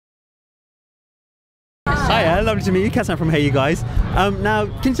Hi, lovely to meet you. Cassam from HeyUGuys. Now,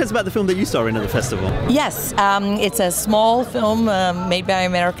 can you tell us about the film that you saw in at the festival? Yes, it's a small film made by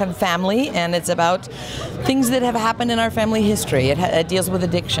an American family, and it's about things that have happened in our family history. It deals with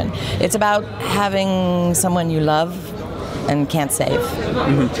addiction. It's about having someone you love and can't save.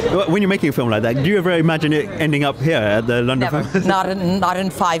 Mm-hmm. When you're making a film like that, do you ever imagine it ending up here at the London Never. Film? Not in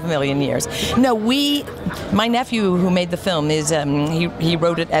 5 million years. No, my nephew who made the film is he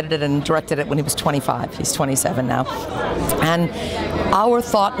wrote it, edited, and directed it when he was 25. He's 27 now, and our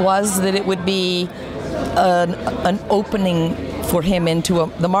thought was that it would be an opening for him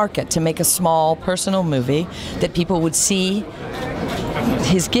into the market to make a small personal movie that people would see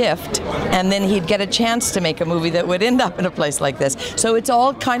his gift, and then he'd get a chance to make a movie that would end up in a place like this. So it's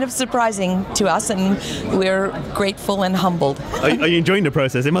all kind of surprising to us, and we're grateful and humbled. Are you enjoying the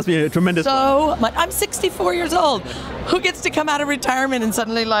process? It must be a tremendous... So much. I'm 64 years old. Who gets to come out of retirement and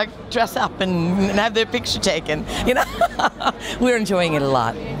suddenly like dress up and have their picture taken? You know, we're enjoying it a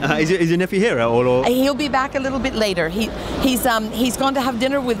lot. Is your nephew here at all? Or? He'll be back a little bit later. He's gone to have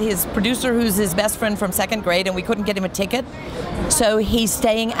dinner with his producer, who's his best friend from 2nd grade, and we couldn't get him a ticket. So he's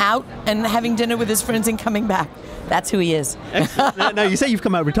staying out and having dinner with his friends and coming back. That's who he is. Now, you say you've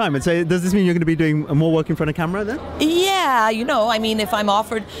come out of retirement, so does this mean you're going to be doing more work in front of camera then? Yeah, you know, I mean, if I'm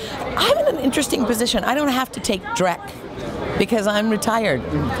offered, I'm in an interesting position. I don't have to take Drek because I'm retired.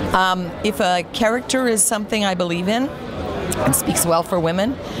 If a character is something I believe in and speaks well for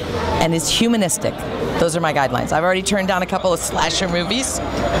women and is humanistic, those are my guidelines. I've already turned down a couple of slasher movies.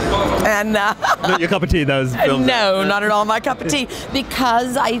 And not your cup of tea, those films? No, not at all my cup of tea.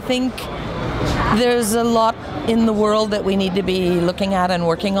 Because I think there's a lot in the world that we need to be looking at and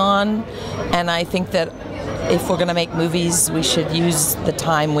working on. And I think that if we're going to make movies, we should use the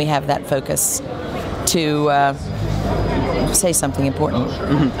time we have that focus to say something important.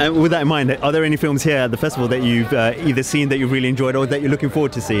 Mm-hmm. And with that in mind, are there any films here at the festival that you've either seen that you've really enjoyed or that you're looking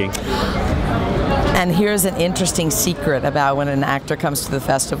forward to seeing? And here's an interesting secret about when an actor comes to the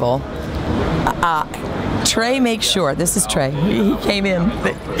festival. Trey makes sure, this is Trey, he came in,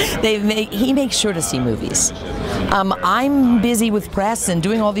 he makes sure to see movies. I'm busy with press and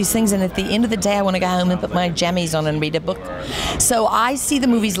doing all these things, and at the end of the day I want to go home and put my jammies on and read a book. So I see the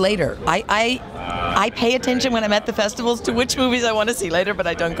movies later. I pay attention when I'm at the festivals to which movies I want to see later, but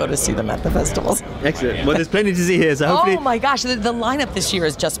I don't go to see them at the festivals. Excellent. Well, there's plenty to see here, so hopefully... Oh my gosh, the lineup this year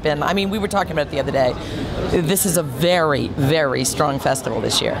has just been, I mean, we were talking about it the other day. This is a very, very strong festival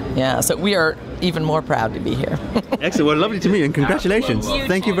this year. Yeah, so we are even more proud to be here. Excellent. Well, lovely to meet you, and congratulations.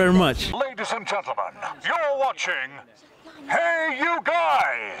 Thank you very much. Ladies and gentlemen, you're watching Hey You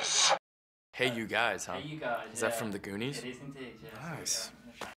Guys! Hey You Guys, huh? Hey You Guys. Is that from the Goonies? It is indeed, yes. Nice.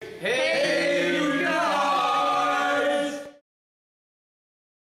 Hey You Guys!